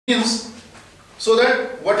means so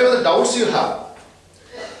that whatever the doubts you have,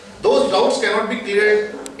 those doubts cannot be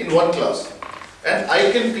cleared in one class, and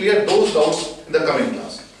I can clear those doubts in the coming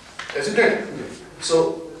class. Isn't it?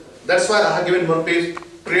 So that's why I have given one page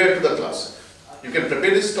prior to the class. You can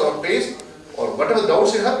prepare this page or whatever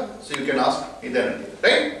doubts you have, so you can ask in the end,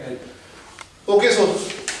 right? Okay, so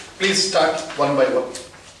please start one by one.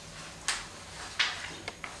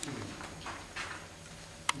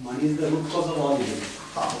 Money is the root cause of all evil.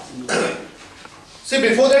 See,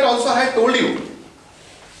 before that also I had told you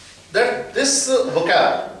that this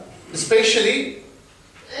vocab especially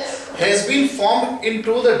has been formed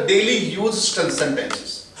into the daily used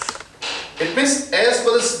sentences. It means as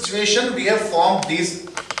per the situation we have formed these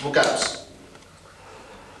vocabs.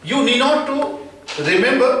 You need not to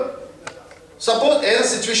remember. Suppose as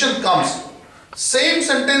a situation comes, same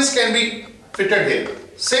sentence can be fitted there.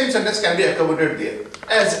 Same sentence can be accommodated there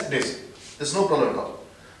as it is. There's no problem at all.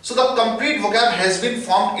 So the complete vocab has been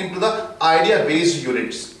formed into the idea-based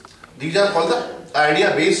units. These are called the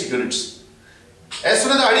idea-based units. As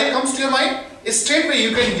soon as the idea comes to your mind, straight away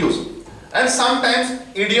you can use. And sometimes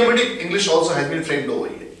idiomatic English also has been framed over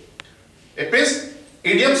here. It means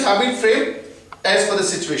idioms have been framed as per the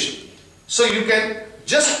situation. So you can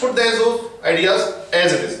just put those ideas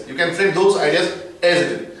as it is. You can frame those ideas as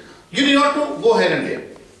it is. You need not to go here and there.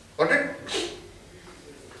 Got it?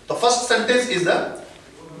 The first sentence is the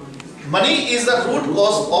money is the root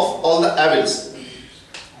cause of all the evils.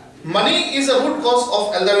 Money is the root cause of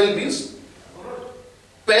all the evil means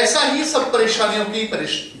पैसा ही सब परेशानियों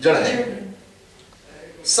की जड़ है.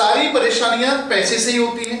 सारी परेशानियां पैसे से ही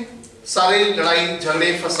होती हैं. सारे लड़ाई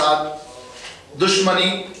झगड़े फसाद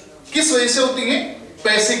दुश्मनी किस वजह से होती हैं?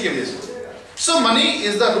 पैसे की वजह से. So money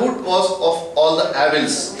is the root cause of all the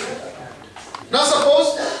evils. Now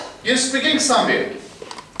suppose you are speaking somewhere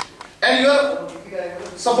and you are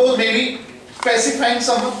suppose maybe pacifying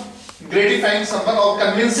someone, gratifying someone or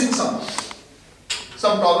convincing someone.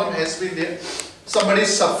 Some problem has been there. Somebody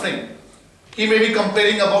is suffering. He may be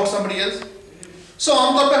complaining about somebody else. So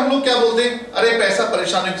आमतौर पे हम लोग क्या बोलते हैं? अरे पैसा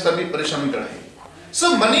परेशानी सभी परेशानी कर रहे हैं.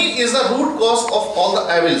 So money is the root cause of all the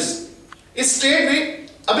evils. इस स्टेट में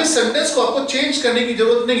अब इस सेंटेंस को आपको चेंज करने की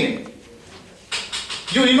जरूरत नहीं है.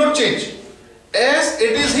 You need not change. As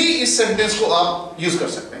it is ही इस सेंटेंस को आप यूज कर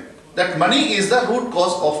सकते हैं. That money is the root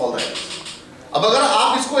cause of all the evils. अब अगर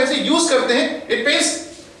आप इसको ऐसे यूज करते हैं, it means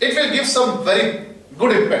it will give some very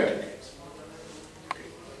good impact.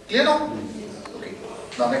 Clear now? Okay.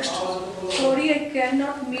 Now next. Sorry, I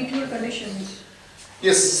cannot meet your conditions.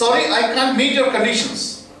 Yes, sorry, I can't meet your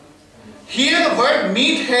conditions. Here the word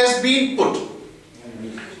meet has been put.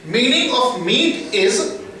 Meaning of meet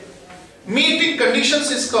is meeting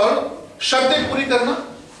conditions is called शर्तें पूरी करना.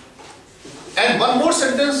 And one more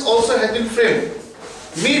sentence also has been framed.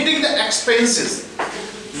 Meeting the expenses.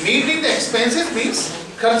 Meeting the expenses means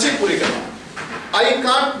खर्चे पूरी करना. I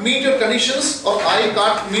can't meet your conditions or I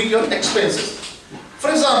can't meet your expenses. For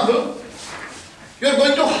example, you are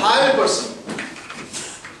going to hire a person.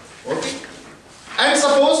 Okay? And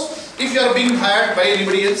suppose if you are being hired by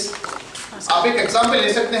anybody else, आप एक example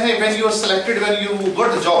ले सकते हैं when you are selected, when you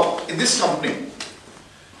got the job in this company.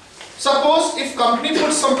 Suppose if company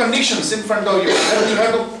puts some conditions in front of you and you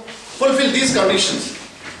have to fulfill these conditions,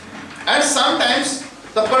 and sometimes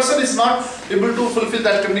the person is not able to fulfill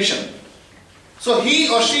that condition. So he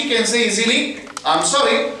or she can say easily, I'm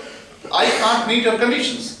sorry, I can't meet your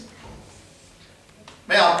conditions.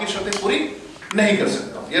 मैं आपकी शर्तें पूरी नहीं कर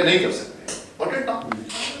सकता या नहीं कर सकते. Got it now?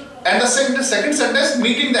 And the second sentence,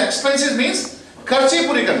 meeting the expenses means खर्चे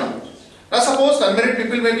पूरी करना. Now suppose unmarried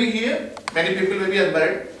people may be here, many people may be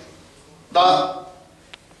unmarried. The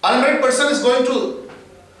unmarried person is going to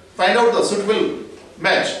find out the suitable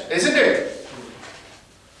match, isn't it?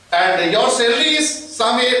 And your salary is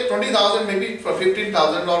somewhere 20,000, maybe for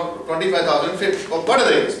 15,000 or 25,000 or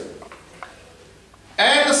whatever it is.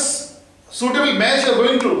 And the suitable match you are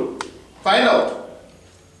going to find out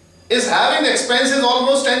is having the expenses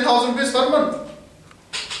almost 10,000 rupees per month.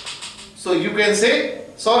 So you can say,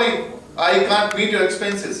 sorry, I can't meet your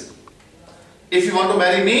expenses. If you want to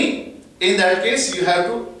marry me, in that case you have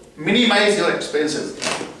to minimize your expenses.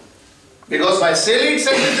 Because my salary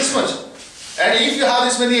itself is this much. And if you have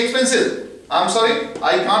this many expenses, I'm sorry,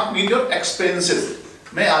 I can't meet your expenses.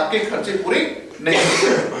 मैं आपके खर्चे पूरे नहीं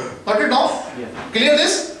कर सकता. Got it now? Clear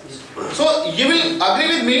this? So you will agree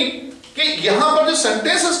with me कि यहाँ पर जो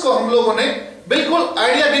sentences को हम लोगों ने बिल्कुल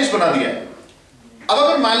idea based बना दिया है. अब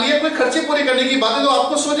अगर मान लिया कोई खर्चे पूरे करने की बात है तो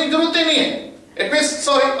आपको सोचने की जरूरत ही नहीं है. It means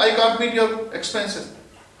sorry, I can't meet your expenses.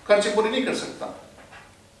 खर्चे पूरे नहीं कर सकता.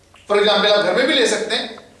 For example, आप घर में भी ले सकते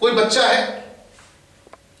हैं. कोई बच्चा है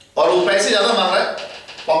और वो पैसे ज्यादा मांग रहा है,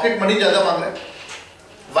 पॉकेट मनी ज्यादा मांग रहा है,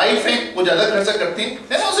 वाइफ है वो ज्यादा खर्चा करती है,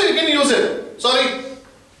 then also you can use it. Sorry,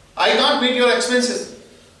 I can't meet your expenses.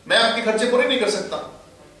 मैं आपके खर्चे पूरे नहीं कर सकता.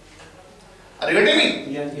 Are you getting me?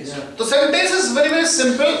 Yes, sir. तो sentence is very very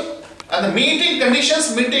simple and the meeting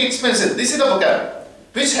conditions, meeting expenses. This is the vocab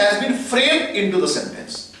which has been framed into the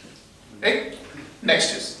sentence. Right?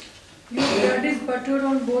 Next is Your bread is buttered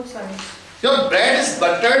on both sides. your bread is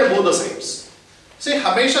buttered both the sides. See,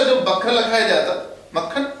 हमेशा जो butter लगाया जाता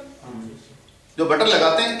मक्खन जो butter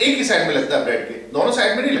लगाते हैं एक ही side में लगता है ब्रेड के, दोनों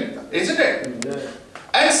साइड में नहीं लगता. Isn't it?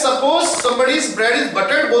 And suppose somebody's bread is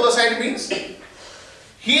buttered both the side means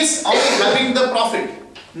he is only having the profit,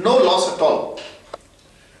 no loss at all.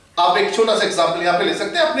 आप एक छोटा सा एग्जांपल यहाँ पे ले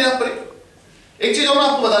सकते हैं अपने आप पर. एक चीज और मैं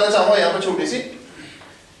आपको बताना चाहूंगा यहाँ पे छोटी सी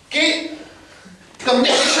कि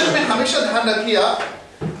कम्युनिकेशन में हमेशा ध्यान रखिए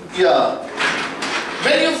आप या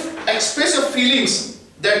when you express your feelings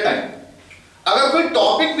that time, अगर कोई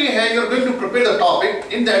टॉपिक भी है, you are going to prepare the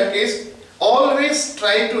topic, in that case always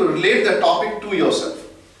try to relate the topic to yourself.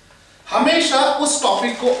 हमेशा उस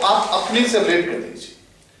टॉपिक को आप अपने से रिलेट कर लीजिए,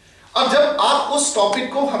 और जब आप उस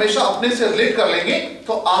टॉपिक को हमेशा अपने से रिलेट कर लेंगे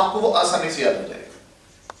तो आपको वो आसानी से याद हो जाएगा.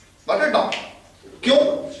 But it not.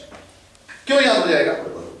 क्यों याद हो जाएगा?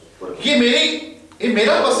 ये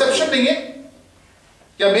मेरा परसेप्शन नहीं है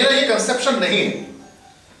या मेरा ये कंसेप्शन नहीं है.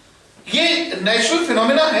 ये नेचुरल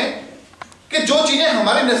फिनोमेना है कि जो चीजें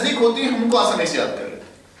हमारे नजदीक होती हैं हम उनको आसानी से याद कर लेते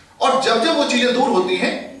हैं, और जब जब वो चीजें दूर होती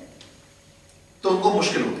हैं तो उनको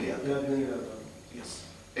मुश्किल होती है.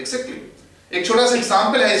 एग्जैक्टली. एक छोटा सा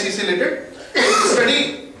एग्जांपल है इसी से रिलेटेड. एक स्टडी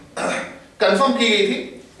कंफर्म की गई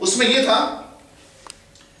थी, उसमें यह था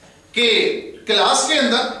कि क्लास के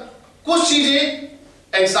अंदर कुछ चीजें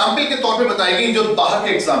एग्जाम्पल के तौर पे बताई गई जो बाहर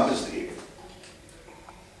के एग्जाम्पल्स दिए गए,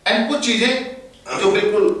 एंड कुछ चीजें जो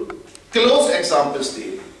बिल्कुल क्लोज एग्जाम्पल्स दिए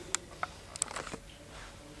गए.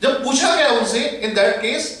 जब पूछा गया उनसे इन दैट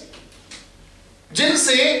केस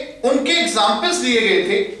जिनसे उनके एग्जाम्पल्स दिए गए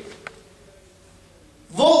थे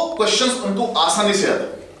वो क्वेश्चंस उनको आसानी से याद हो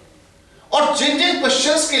गए, और जिन जिन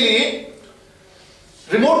क्वेश्चंस के लिए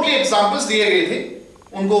रिमोटली एग्जाम्पल्स दिए गए थे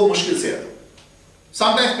उनको मुश्किल से याद.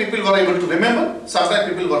 Sometimes people were able to remember, sometimes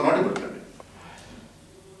people were not able to remember.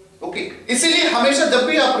 Okay, इसीलिए हमेशा जब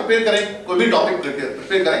भी आप प्रिपेयर करें, कोई भी टॉपिक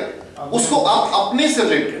प्रिपेयर करें, उसको आप अपने से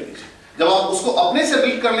रिलेट कर लीजिए. जब आप उसको अपने से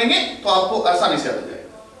रिलेट कर लेंगे तो आपको आसानी से याद हो जाएगा.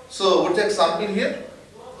 So what's the example here?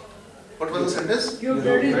 What was the sentence? Your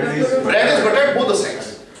bread is buttered. Bread is buttered both the sides.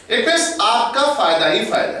 एक पेस आपका फायदा ही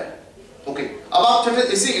फायदा है. Okay, अब आप छोटे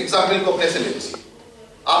इसी एग्जाम्पल को अपने से ले लीजिए,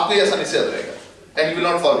 आपको ये आसानी से याद रहेगा, and you will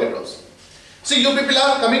not forget also. So you people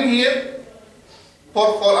are coming here for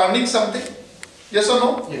earning something, yes or no?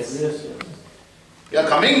 Yes. You are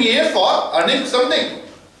coming here for earning something.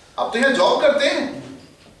 आप तो यहाँ जॉब करते हैं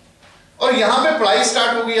और यहाँ पे पढ़ाई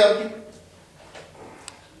स्टार्ट हो गई आपकी.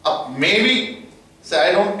 अब maybe say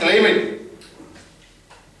I don't claim it.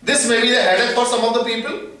 This may be the headache for some of the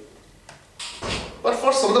people, but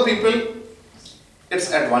for some of the people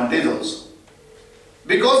it's advantage also,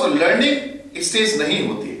 because learning stage नहीं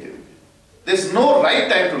होती है. There's no right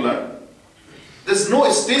time to learn. There's no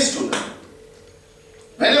stage to learn.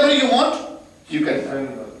 Whenever you want, you can learn.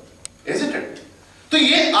 Isn't it? तो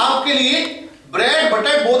ये आपके लिए bread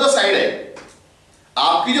butter both the side है.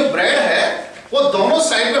 आपकी जो ब्रेड है वो दोनों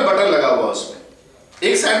साइड में बटर लगा हुआ है. उसमें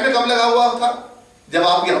एक साइड में कब लगा हुआ था? जब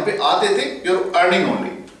आप यहाँ पे आते थे, you're earning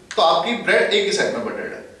only, तो आपकी ब्रेड एक ही साइड में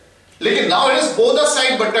बटर्ड है. लेकिन now it is both the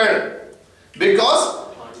side buttered, because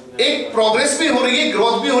एक प्रोग्रेस भी हो रही है,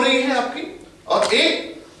 ग्रोथ भी हो रही है आपकी, और एक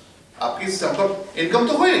आपकी इनकम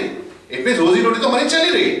तो हो रही है, एक में रोजी रोटी तो हमारी चल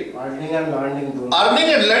ही रही है. अर्निंग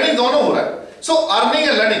एंड लर्निंग दोनों हो रहा है. सो earning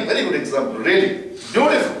and learning, very good example, really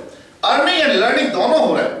beautiful. Earning and learning दोनों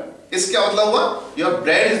हो रहा है. इसका मतलब हुआ your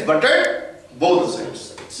bread is बटर्ड both sides.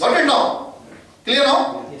 Got it now? Clear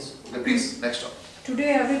now? Yes. Please, next one.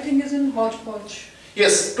 Today everything is in hodgepodge.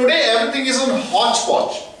 Yes, today everything is on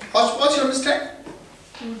hodgepodge. Hodgepodge, you understand?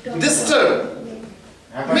 Disturbed,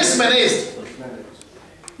 mismanaged,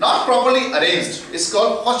 not properly arranged, is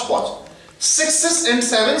called hodgepodge. Sixes and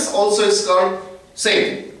sevens also is called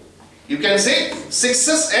same. You can say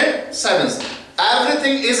sixes and sevens.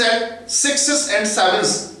 Everything is at sixes and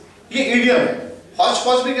sevens. ये idiom है.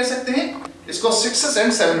 hodgepodge भी कह सकते हैं, इसको sixes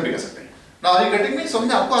and seven भी कह सकते हैं. Now are you getting me? समझ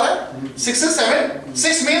में आपको आ रहा है? Sixes, seven.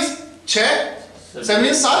 Six means 6, 7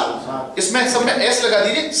 means 7. इसमें सब में s लगा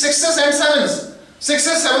दीजिए. Sixes and sevens.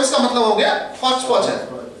 Sixes, sevens का मतलब हो गया hodgepodge है.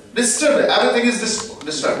 Disturbed. Everything is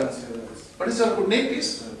disturbed. What is your good name, please?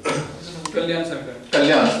 Kalyan sir.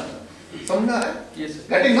 कल्याण. समझ में आ रहा है? Yes, sir.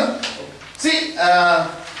 Getting ना? See,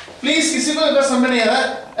 प्लीज किसी को अगर समझ नहीं आ रहा है,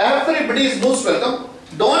 everybody is most welcome.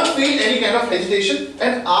 Don't feel any kind of hesitation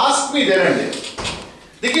and ask me there and there.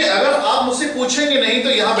 देखिए अगर आप मुझसे पूछेंगे नहीं तो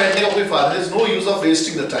यहाँ बैठने का कोई फायदा नहीं. There is no use of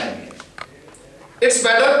wasting the time here. It's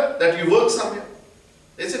better that you work somewhere.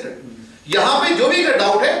 Isn't it? यहाँ पे जो भी अगर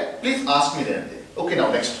डाउट है, please ask me there and there. Okay,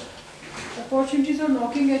 now next. Opportunities are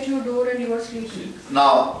knocking at your door and you are sleeping.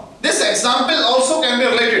 Now, this example also can be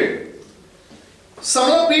related.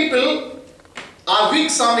 Some of people are weak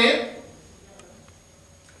somewhere,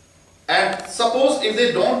 and suppose if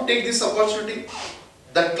they don't take this opportunity,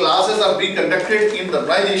 the classes are being conducted in the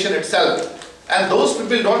organization itself, and those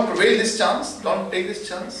people don't prevail this chance, don't take this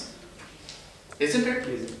chance. Isn't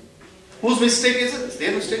it? Whose mistake is it? It's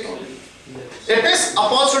their mistake only. It is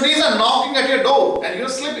opportunities are knocking at your door and you're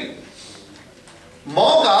sleeping.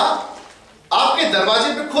 मौका आपके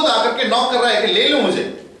दरवाजे पे खुद आकर के knock कर रहा है कि ले लो मुझे,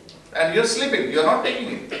 and you're sleeping, you're not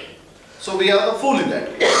taking it. So we are the fool in that.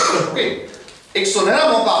 Okay, एक सुनहरा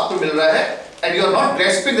मौका आपको मिल रहा है and you're not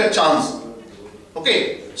grasping that chance.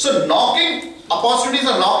 Okay, so knocking opportunities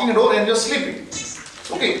are knocking the door and you're sleeping.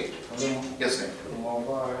 Okay, yes ma'am.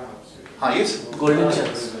 हाँ yes. Golden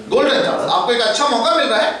chance. Golden chance. आपको एक अच्छा मौका मिल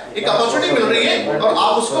रहा है, एक अपॉर्चुनिटी मिल रही है और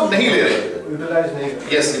आप उसको नहीं ले रहे. Utilize नहीं.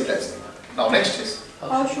 Yes, utilize. Now next is.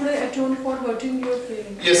 How should I atone for hurting your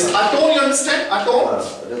feelings? Yes, atone. You understand? Atone.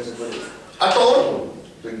 Atone.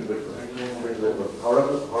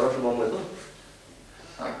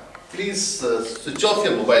 Please switch off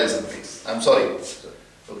your mobiles and things. I'm sorry.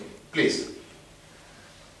 Okay, please.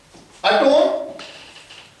 Atone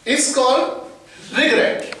is called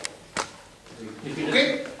regret.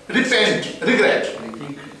 Okay, repent, regret.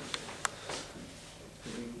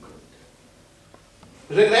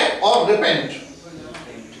 Regret or repent.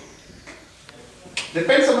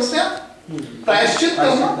 Repent समझते हैं? प्रायश्चित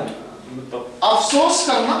करना, अफसोस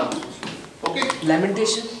करना. Okay.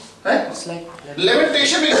 Lamentation. It's like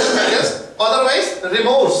lamentation means yes. Otherwise,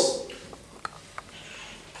 remorse.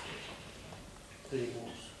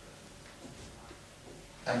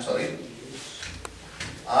 I'm sorry.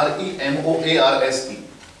 R-E-M-O-A-R-S-E.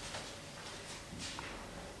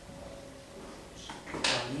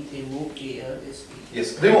 R-E-M-O-A-R-S-E.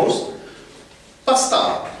 Yes, remorse.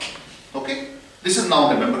 पछतावा. Okay. This is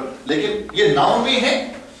noun, remember. लेकिन ये noun भी है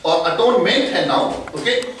और atonement है noun.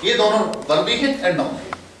 Okay. ये दोनों verb भी है and noun है.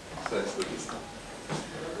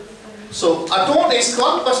 So atone is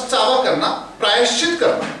called पछतावा करना, प्रायश्चित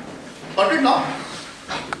करना. Got it now?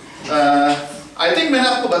 I think मैंने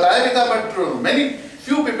आपको बताया भी था, but many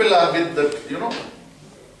few people are with the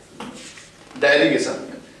diary के साथ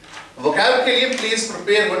में. Vocab के लिए please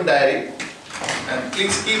prepare one diary and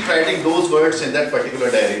please keep writing those words in that particular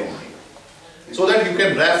diary only, so that you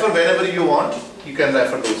can refer whenever you want. You can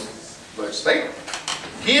refer those words, right?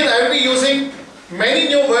 Here I will be using many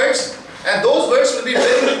new words, and those words will be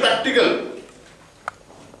very practical.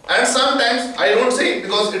 And sometimes I don't say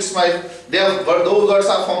because it's my those words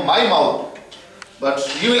are from my mouth. But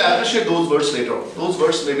you will appreciate those words later on. Those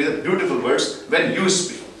words may be the beautiful words when you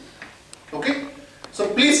speak. Okay? So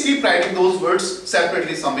please keep writing those words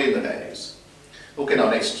separately somewhere in the diaries. Okay,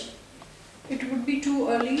 now next. It would be too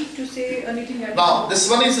early to say anything at Now, this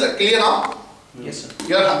one is clear now? Yes, sir.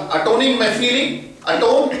 You are atoning my feeling.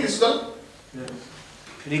 Atone is called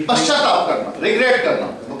पश्चाताप करना, regret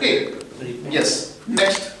करना. Okay? Yes.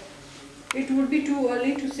 Next. It would be too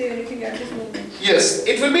early to say anything at this moment. Yes,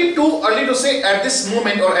 it will be too early to say at this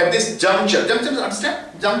moment or at this juncture. Juncture,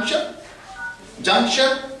 understand? Juncture.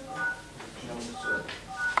 Juncture.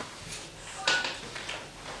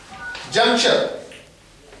 Juncture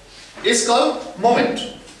is called moment.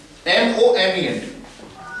 M-O-M-E-N-T.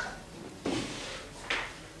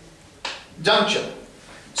 Juncture.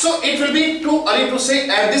 So it will be too early to say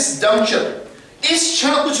at this juncture. इस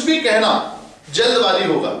क्षण कुछ भी कहना जल्दबाजी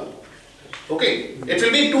होगा. Okay, it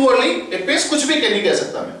will be too early. It means कुछ भी नहीं कह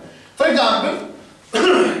सकता मैं. For example,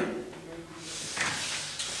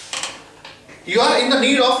 you are in the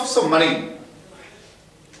need of some money,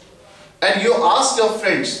 and you ask your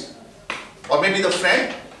friends, or maybe the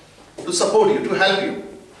friend, to support you, to help you,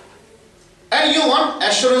 and you want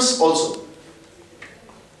assurance also.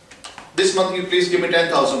 This month you please give me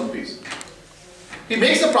 10,000 rupees. He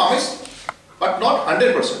makes a promise, but not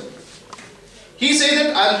 100%. He says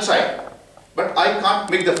that I'll try, but I can't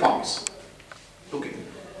make the promise. Okay.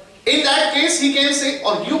 In that case, he can say,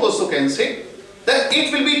 or you also can say, that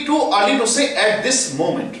it will be too early to say at this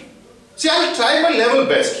moment. See, I'll try my level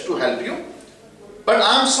best to help you, but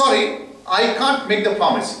I'm sorry, I can't make the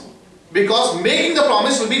promise. Because making the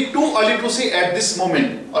promise will be too early to say at this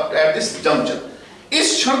moment or at this juncture.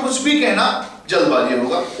 इस क्षण कुछ भी कहना जल्दबाजी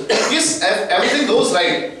होगा. Yes, everything goes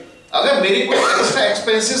right. अगर मेरी कोई एक्स्ट्रा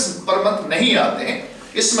एक्सपेंसेस पर मंथ नहीं आते हैं,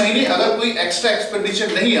 इस महीने अगर कोई एक्स्ट्रा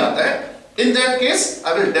एक्सपेंडिचर नहीं आता है, in that case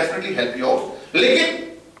I will definitely help you out. लेकिन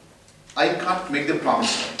I can't make the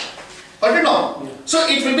promise. But you know, so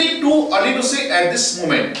it will be too early to say at this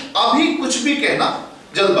moment. अभी कुछ भी कहना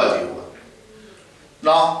जल्दबाजी होगा.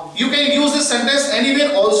 Now you can use this sentence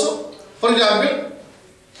anywhere also. For example,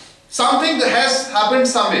 something that has happened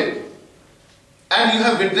somewhere and you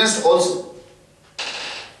have witnessed also.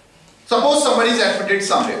 Suppose somebody is admitted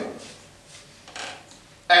somewhere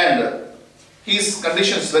and his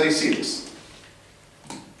condition is very serious.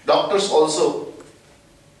 Doctors also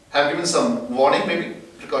have given some warning, maybe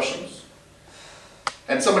precautions,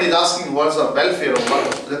 and somebody is asking what is the welfare of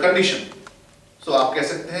what is the condition. So आप कह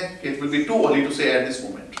सकते हैं कि it will be too early to say at this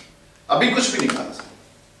moment. अभी कुछ भी नहीं कहा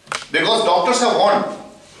सकते. Because doctors have warned.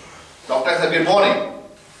 Doctors have given warning.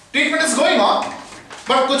 Treatment is going on,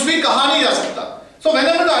 but कुछ भी कहा नहीं जा सकता. So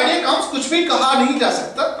whenever the idea comes, कुछ भी कहा नहीं जा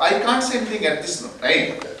सकता. I can't say anything at this moment,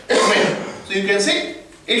 right? So you can say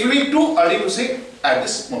it will be too early to say at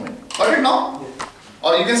this moment. Got it now?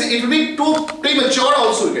 Or you can say it will be too premature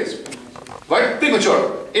also. You can say, what?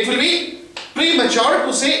 Premature. It will be premature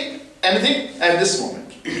to say anything at this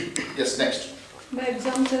moment. Yes, next. My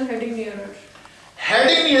exams are heading nearer.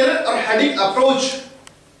 Heading nearer or heading approach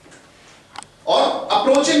or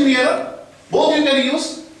approaching nearer, both you can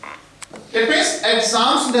use. It means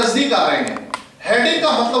exams नजदीक आ रहे हैं. Heading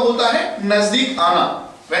का मतलब होता है नजदीक आना.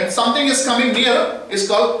 When something is coming near, is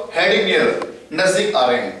called heading nearer. नजदीक आ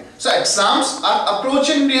रहे हैं. So exams are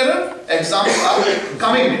approaching nearer. Exams are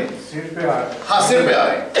coming near. सिर पे आ रहे हैं. हाँ, सिर पे आ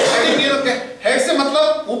रहे हैं. Heading nearer के head से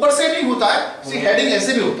मतलब ऊपर से नहीं होता है. See, heading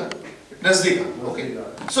ऐसे भी होता है. नजदीक. Okay.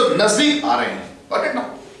 So नजदीक आ रहे हैं. Got it now?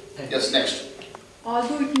 Yes, next.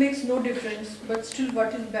 Although it makes no difference, but still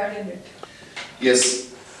what is bad in it? Yes.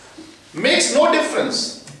 Makes no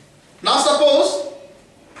difference. Now suppose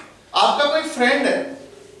आपका कोई friend है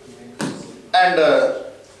and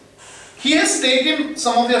he has taken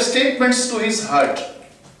some of your statements to his heart.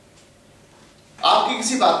 आपकी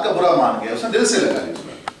किसी बात का बुरा मान गया, उसने दिल से लगा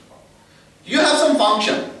लिया. You have some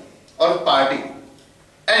function or party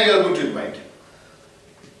and you are going to invite.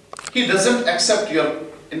 He doesn't accept your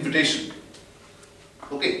invitation.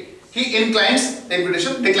 Okay. He declines the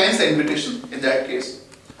invitation in that case.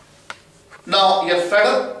 Now you are fed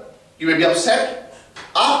up, you may be upset.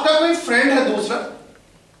 आपका कोई friend है दूसरा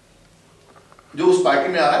जो उस party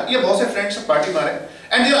में आ रहा है, ये बहुत से फ्रेंड्स पार्टी में आ रहे हैं,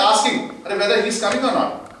 and they are asking whether he is coming or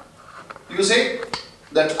not. You say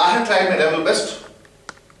that I have tried my level best,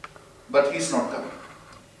 but he is not coming.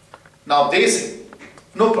 Now they say,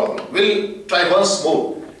 no problem, we'll try once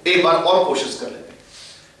more. एक बार और कोशिश कर लेते हैं.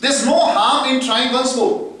 There is no harm in trying once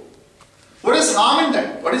more. What is harm in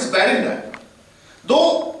that? What is bad in that?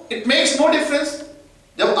 Though it makes no difference.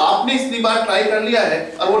 जब आपने इतनी बार try कर लिया है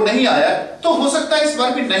और वो नहीं आया, तो हो सकता है इस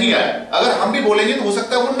बार भी नहीं आया. अगर हम भी बोलेंगे तो हो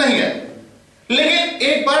सकता है वो नहीं आए. लेकिन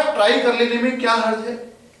एक बार ट्राई कर लेने में क्या हर्ज है?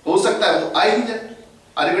 हो सकता है वो आ ही जाए.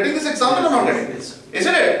 Are you getting this example or not getting?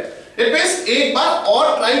 Isn't it? It means एक बार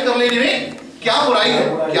और ट्राई कर लेने में क्या बुराई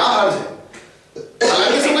है, क्या हर्ज है?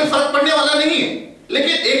 हालांकि इससे कोई फर्क पड़ने वाला नहीं है,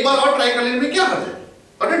 लेकिन एक बार और ट्राई कर लेने में क्या हर्ज है?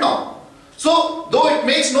 But no. So though it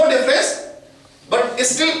makes no difference, but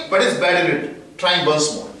still what is bad in it? Trying once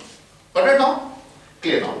more. Got it now?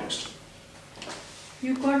 Clear now. Next.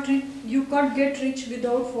 You can't get rich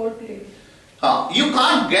without foul play. You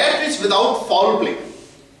can't get rich without foul play.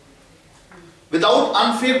 Without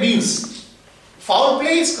unfair means. Foul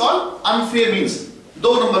play is called unfair means.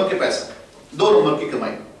 2 number के पैसा, 2 number की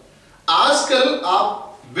कमाई. आजकल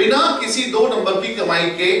आप बिना किसी 2 number की कमाई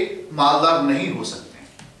के मालदार नहीं हो सकते.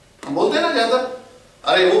 हम बोलते हैं ना ज्यादा,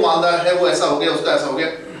 अरे वो मालदार है, वो ऐसा हो गया, उसका ऐसा हो गया.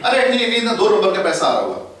 अरे ठीक है, इतना 2 नंबर का पैसा आ रहा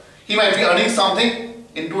होगा. He might be earning something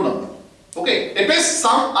in 2 number. Okay, it is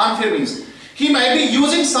some unfair means. He might be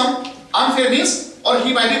using some unfair means, or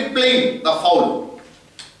he might be playing the foul.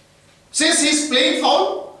 Since he is playing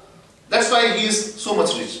foul, that's why he is so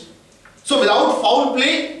much rich. So without foul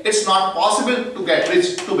play, it's not possible to get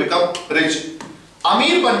rich, to become rich.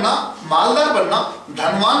 अमीर बनना, मालदार बनना,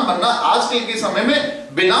 धनवान बनना आजकल के समय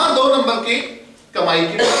में बिना 2 नंबर के कमाई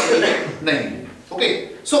के नहीं. Okay,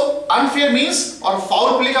 so unfair means or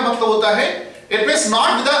foul play का मतलब होता है it is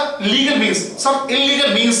not with the legal means, some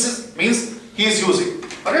illegal means he is using.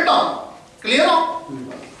 Got it now? Clear now?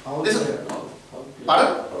 This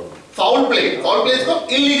pardon? Foul play. Foul play is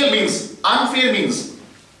called illegal means, unfair means.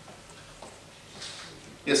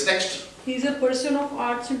 Yes, next. He is a person of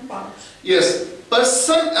arts and parts. Yes,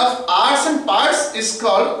 person of arts and parts is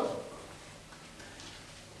called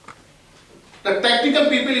the technical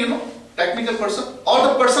people, you know, technical person, or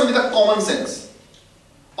the person with a common sense,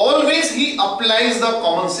 always he applies the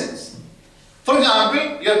common sense. For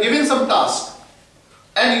example, you are given some task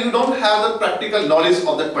and you don't have the practical knowledge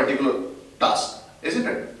of that particular task, isn't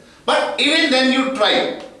it? But even then you try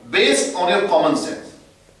based on your common sense.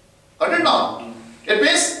 Got it now? It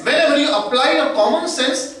means whenever you apply your common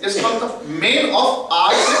sense, it's called the man of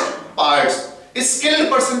arts and parts. Skilled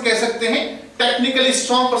person कह सकते हैं, technically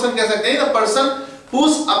strong person कह सकते हैं, the person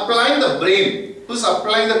who's applying the brain, who's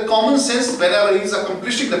applying the common sense whenever he is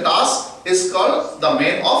accomplishing the task is called the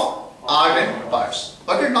man of art and parts.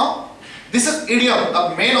 Got it now? This is idiom,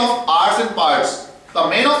 the man of arts and parts. The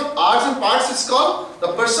man of arts and parts is called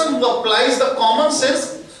the person who applies the common sense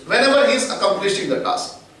whenever he is accomplishing the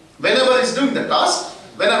task. Whenever he is doing the task,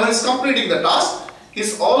 whenever he is completing the task, he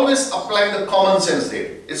is always applying the common sense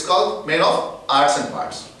there. It's called man of arts and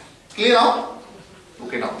parts. Clear now?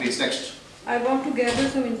 Okay, now please next. I want to gather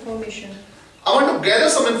some information. I want to gather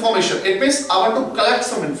some information. It means I want to collect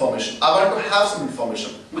some information. I want to have some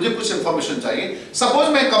information. मुझे कुछ information चाहिए.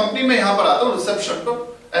 Suppose मैं company में यहाँ पर आता हूँ reception पर,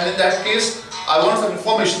 and in that case I want some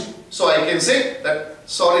information. So I can say that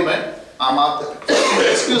sorry man, I'm out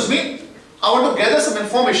there. Excuse me. I want to gather some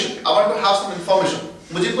information. I want to have some information.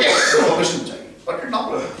 मुझे कुछ information चाहिए. What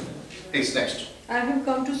now? Please next. I have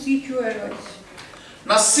come to seek your advice.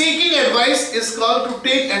 Now seeking advice is called to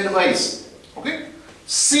take advice. Okay?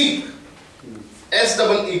 Seek.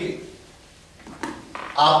 SEEK.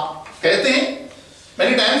 आप कहते हैं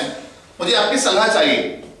many times मुझे आपकी सलाह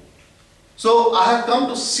चाहिए. So I have come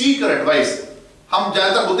to seek your advice. हम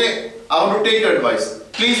ज्यादातर बोलते हैं I want to take your advice.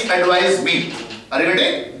 Please advise me. Are you ready?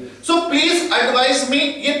 So please advise me.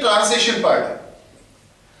 ये translation part है.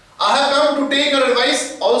 I have come to take your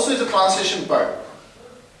advice also is a translation part.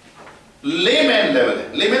 Layman level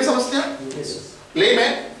है. Layman समझते हैं? Yes, sir.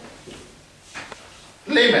 Layman.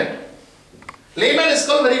 Layman. Layman is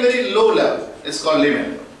called very low level. It's called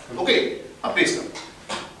layman. Okay. Please come.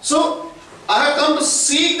 So I have come to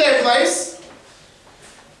seek the advice.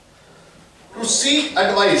 To seek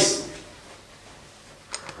advice.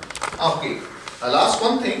 Okay. I'll ask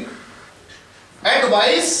one thing.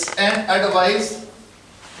 Advice and advise.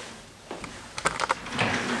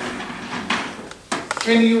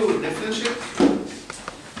 Can you differentiate?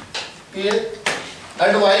 Here,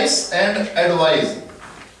 advice and advise.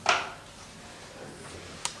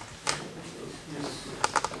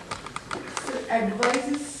 Advice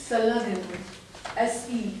is सलाह देना.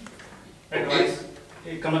 SE. Advice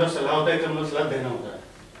एक का मतलब सलाह होता है, एक का मतलब सलाह देना होता है.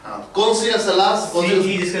 हाँ, कौन सी सलाह? कौन सी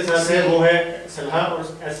सी? जिसके साथ है वो है सलाह, और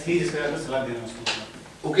एस ही जिसके साथ है सलाह देना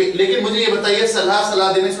उसको. ओके, लेकिन मुझे ये बताइए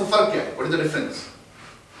सलाह देने में फर्क क्या है? What is the difference?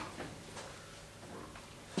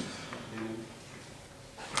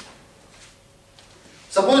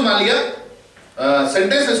 Suppose मान लिया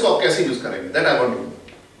सेंटेंस में इसको आप कैसे यूज करेंगे, दैट आई वांट टू.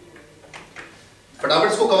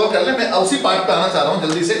 फटाफट इसको कवर कर ले. मैं उसी पार्ट पे आना चाह रहा हूं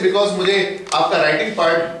जल्दी से, बिकॉज मुझे आपका राइटिंग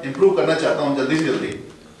पार्ट इंप्रूव करना चाहता हूं जल्दी से जल्दी.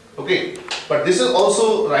 Okay, but this is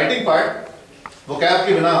also writing part. Vocab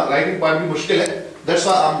के बिना राइटिंग पार्ट भी मुश्किल है. That's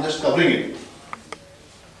why I am just covering it.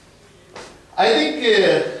 I think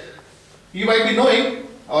you might be knowing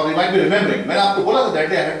और यू माइट बी रिमेंबरिंग. मैंने आपको बोला था that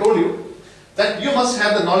day, I had told you that you must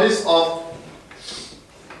have the knowledge of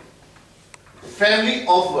family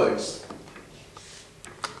of words.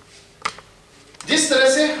 जिस तरह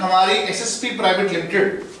से हमारी SSP private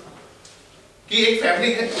limited की एक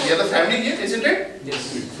फैमिली है, ये तो फैमिली है, isn't it? Yes.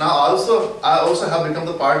 Now I also have become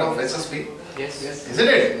the part of SSP, Yes. Yes. isn't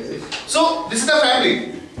it? So this is the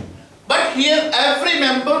family, but here every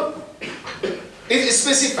member is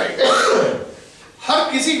specified.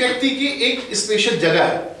 हर किसी व्यक्ति की एक स्पेशल जगह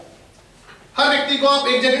है. हर व्यक्ति को आप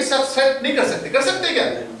एक जगह से सेट नहीं कर सकते. कर सकते क्या?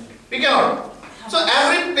 We cannot. So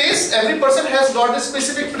every place, every person has got a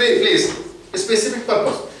specific place, a specific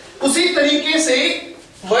purpose. उसी तरीके से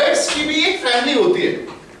words की भी एक family होती है.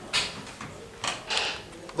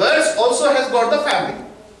 Words also has got the family.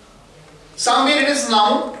 Somewhere it is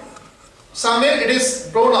noun, somewhere it is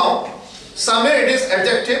pronoun, somewhere it is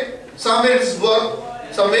adjective, somewhere it is verb,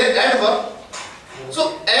 somewhere adverb. So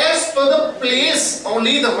as per the place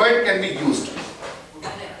only the word can be used,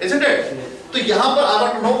 isn't it? तो यहाँ पर I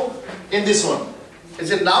want to know in this one, is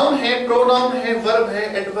it noun है, pronoun है, verb है,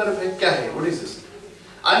 adverb है, क्या है? What is this?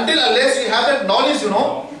 Until unless you have that knowledge,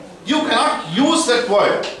 you cannot use that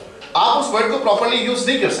word. आप उस word को properly use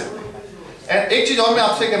नहीं कर सकते. And एक चीज और मैं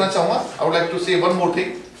आपसे कहना चाहूँगा. I would like to say one more thing.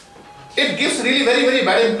 It gives really very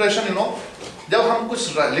bad impression, जब हम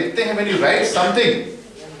कुछ लिखते हैं, when you write something,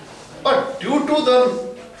 but due to the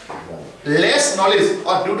less knowledge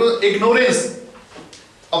or due to ignorance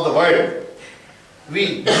of the word,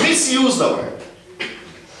 we misuse the word.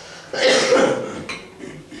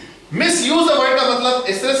 Miss use the word का मतलब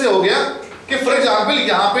इस तरह से हो गया कि फॉर एग्जाम्पल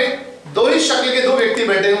यहाँ पे दो ही शक्ल के दो व्यक्ति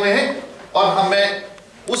बैठे हुए हैं और हमें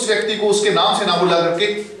उस व्यक्ति को उसके नाम से ना बुला करके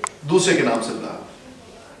दूसरे के नाम से बुला।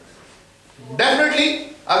 डेफिनेटली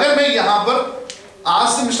अगर मैं यहां पर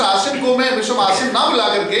आसिम, मिस्टर आसिम को मैं मिस्टर आसिम ना बुला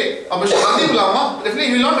करके और mister Gandhi बुलाऊंगा, definitely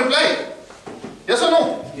he will not reply. Yes और नो?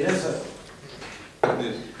 Yes sir.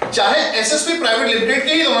 चाहे एसएसपी प्राइवेट लिमिटेड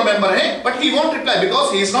के ही दोनों मेंबर हैं, but he won't reply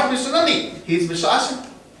because he is not mister Nandi, he is mister Asim.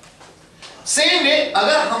 Same way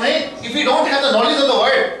अगर हमें if we don't have the knowledge of the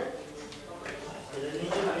word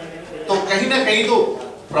तो कहीं ना कहीं तो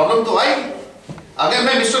प्रॉब्लम तो आएगी। अगर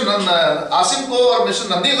मैं मिस्टर आसिम को और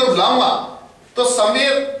मिस्टर नंदी को बुलाऊंगा तो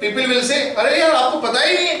समवेयर पीपल विल से अरे यार आपको पता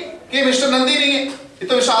ही नहीं है कि मिस्टर नंदी नहीं है, ये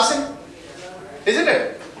तो mister Asim, isn't it?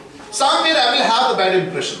 Somewhere I will have the bad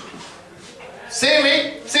impression. Same way,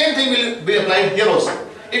 same thing will be applied here also.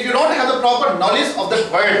 If you don't have the proper knowledge of that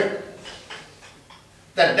word,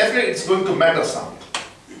 then definitely it's going to matter somewhere.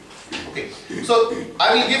 Okay, so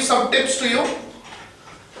I will give some tips to you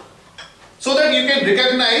so that you can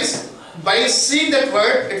recognize by seeing that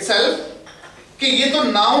word itself कि ये तो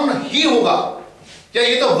noun ही होगा या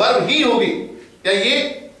ये तो verb ही होगी या ये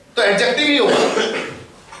तो adjective ही होगा।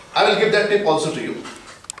 I will give that tip also to you.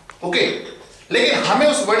 Okay, लेकिन हमें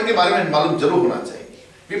उस word के बारे में मालूम जरूर होना चाहिए।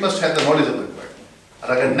 We must have the knowledge of that word.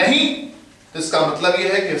 और अगर नहीं तो इसका मतलब ये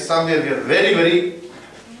है कि somewhere we are very very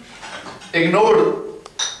ignored.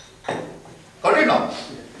 Got it now?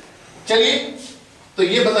 चलिए तो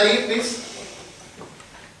ये बताइए please.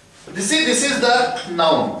 This is the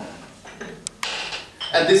noun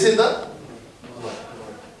and this is the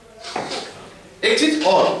एक चीज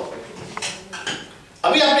और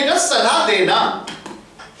अभी आपने कहा सलाह देना।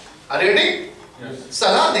 Are you ready?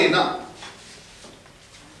 सलाह देना।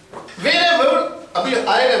 Wherever अभी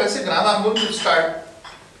आएगा वैसे grammar I'm going to start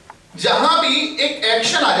जहां भी एक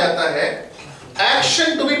एक्शन आ जाता है,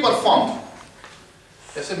 एक्शन टू बी परफॉर्म।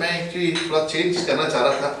 जैसे मैं एक चीज थोड़ा चेंज करना चाह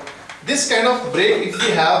रहा था, this kind of break if you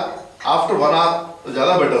have after 1 hour तो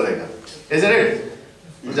ज्यादा बेटर रहेगा, isn't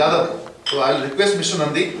it? ज्यादा तो I will request mister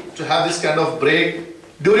Nandi to have this kind of break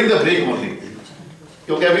during the break only,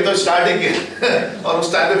 क्योंकि अभी तो स्टार्टिंग है और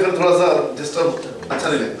उस टाइम पे फिर थोड़ा सा डिस्टर्ब अच्छा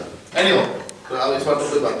नहीं लगता। एनीवे तो आप इस बार तो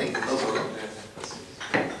कोई बात नहीं, नो प्रॉब्लम,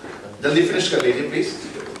 जल्दी फिनिश कर लीजिए प्लीज।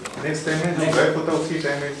 नेक्स्ट टाइम में जो ब्रेक होता है उसी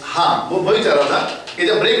टाइम में, हाँ वो वही चाह रहा था कि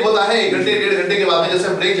जब ब्रेक होता है 1 घंटे 1.5 घंटे के बाद में, जैसे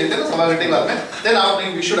हम ब्रेक लेते हैं ना 1.25 घंटे के बाद में, देन आप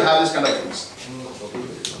we should have this kind of things.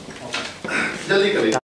 जल्दी करिए।